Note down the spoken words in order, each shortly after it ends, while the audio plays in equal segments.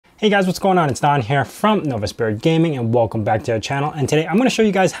Hey guys, what's going on? It's Don here from Novaspirit Gaming and welcome back to our channel. And today I'm going to show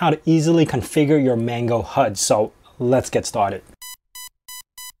you guys how to easily configure your MangoHud. So let's get started.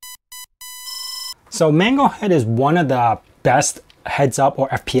 So MangoHud is one of the best heads-up or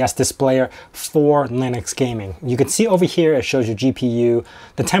FPS displayer for Linux gaming. You can see over here it shows your GPU,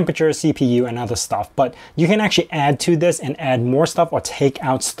 the temperature, CPU, and other stuff. But you can actually add to this and add more stuff or take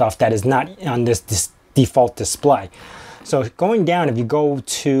out stuff that is not on this default display. So going down, if you go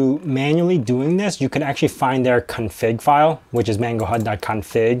to manually doing this, you can actually find their config file, which is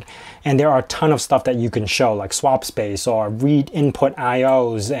mangohud.config. And there are a ton of stuff that you can show, like swap space or read input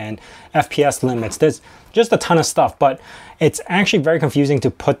IOs and FPS limits. There's just a ton of stuff, but it's actually very confusing to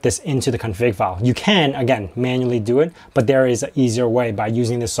put this into the config file. You can, again, manually do it, but there is an easier way by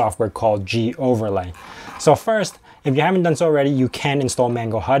using this software called GOverlay. So first, if you haven't done so already, you can install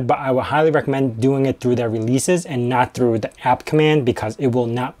MangoHud, but I would highly recommend doing it through their releases and not through the apt command because it will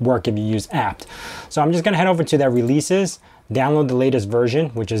not work if you use apt. So I'm just gonna head over to their releases, download the latest version,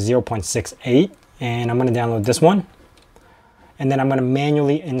 which is 0.68, and I'm gonna download this one. And then I'm gonna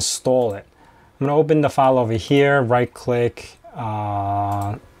manually install it. I'm gonna open the file over here, right click,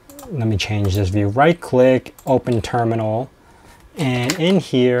 let me change this view, right click, open terminal, and in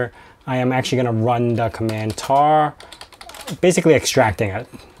here, I am actually going to run the command tar, basically extracting it,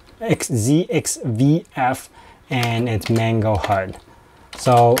 zxvf, and it's MangoHud.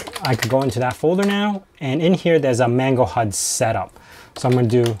 So I could go into that folder now, and in here there's a MangoHud setup. So I'm going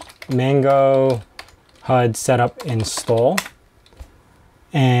to do MangoHud setup install,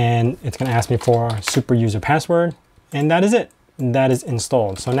 and it's going to ask me for super user password, and that is it. That is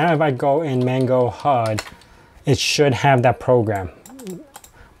installed. So now if I go in MangoHud, it should have that program.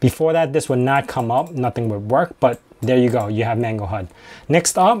 Before that, this would not come up, nothing would work, but there you go, you have MangoHud.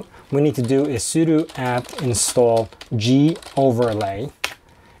 Next up, we need to do is sudo apt install GOverlay,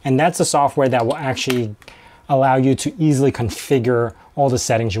 and that's the software that will actually allow you to easily configure all the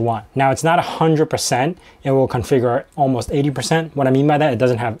settings you want. Now, it's not 100%, it will configure almost 80%. What I mean by that, it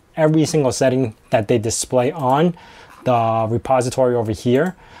doesn't have every single setting that they display on the repository over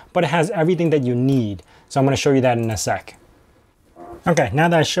here, but it has everything that you need. So I'm gonna show you that in a sec. Okay, now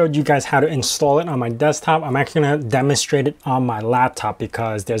that I showed you guys how to install it on my desktop, I'm actually going to demonstrate it on my laptop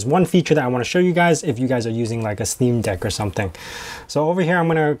because there's one feature that I want to show you guys if you guys are using like a Steam Deck or something. So over here, I'm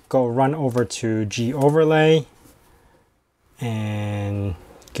going to go run over to GOverlay and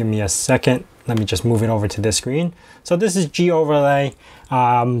give me a second. Let me just move it over to this screen. So this is GOverlay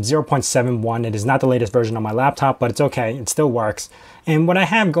 0.71. It is not the latest version on my laptop, but it's okay. It still works. And what I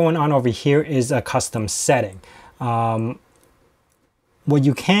have going on over here is a custom setting. What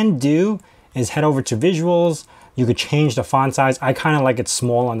you can do is head over to visuals. You could change the font size. I kind of like it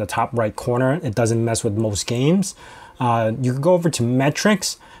small on the top right corner. It doesn't mess with most games. You could go over to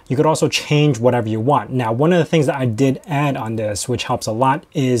metrics. You could also change whatever you want. Now, one of the things that I did add on this, which helps a lot,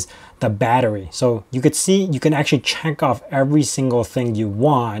 is the battery. So you could see, you can actually check off every single thing you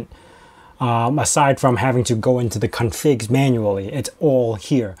want, aside from having to go into the configs manually. It's all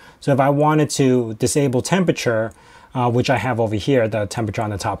here. So if I wanted to disable temperature, which I have over here, the temperature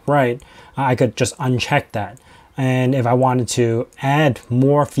on the top right, I could just uncheck that. And if I wanted to add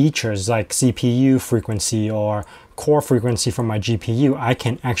more features like CPU frequency or core frequency from my GPU, I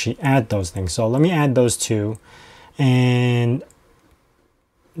can actually add those things. So let me add those two. And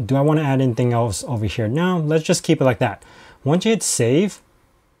do I want to add anything else over here? No, let's just keep it like that. Once you hit save,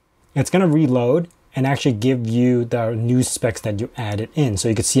 it's going to reload and actually give you the new specs that you added in. So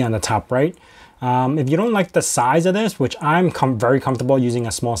you can see on the top right. If you don't like the size of this, which I'm very comfortable using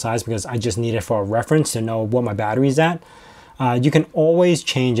a small size because I just need it for a reference to know what my battery is at, you can always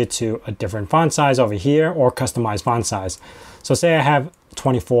change it to a different font size over here or customize font size. So say I have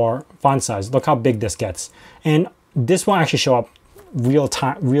 24 font size, look how big this gets. And this will actually show up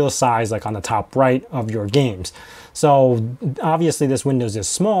real size like on the top right of your games. So obviously this Windows is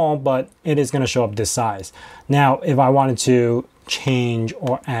small, but it is going to show up this size. Now, if I wanted to change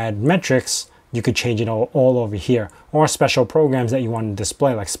or add metrics, you could change it all over here, or special programs that you want to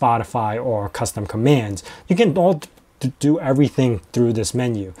display like Spotify or custom commands. You can all do everything through this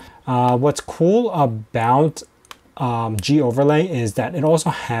menu. What's cool about GOverlay is that it also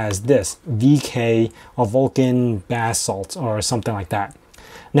has this VK or Vulkan Basalt or something like that.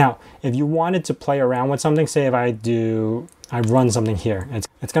 Now, if you wanted to play around with something, say if I run something here,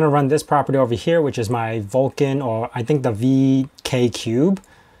 it's going to run this property over here, which is my Vulkan, or I think the VK cube.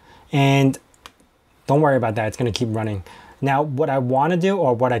 And don't worry about that, it's going to keep running. Now, what I want to do,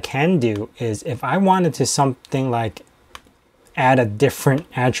 or what I can do, is if I wanted to something like add a different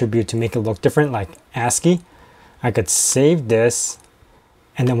attribute to make it look different, like ASCII, I could save this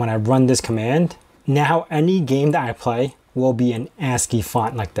And then when I run this command, now any game that I play will be an ASCII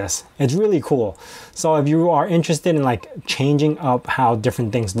font like this. It's really cool. So if you are interested in like changing up how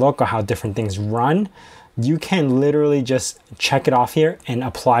different things look or how different things run, you can literally just check it off here and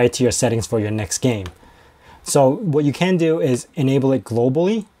apply it to your settings for your next game. So what you can do is enable it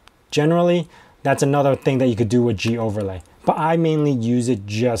globally. Generally, that's another thing that you could do with G overlay. But I mainly use it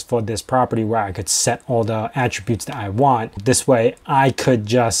just for this property where I could set all the attributes that I want. This way I could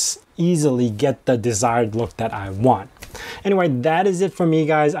just easily get the desired look that I want. Anyway, that is it for me,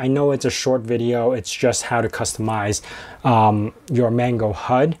 guys. I know it's a short video. It's just how to customize your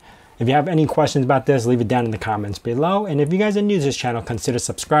MangoHud. If you have any questions about this, leave it down in the comments below. And if you guys are new to this channel, consider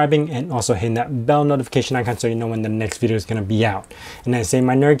subscribing and also hitting that bell notification icon so you know when the next video is going to be out. And I say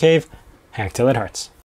my nerd cave, hack till it hurts.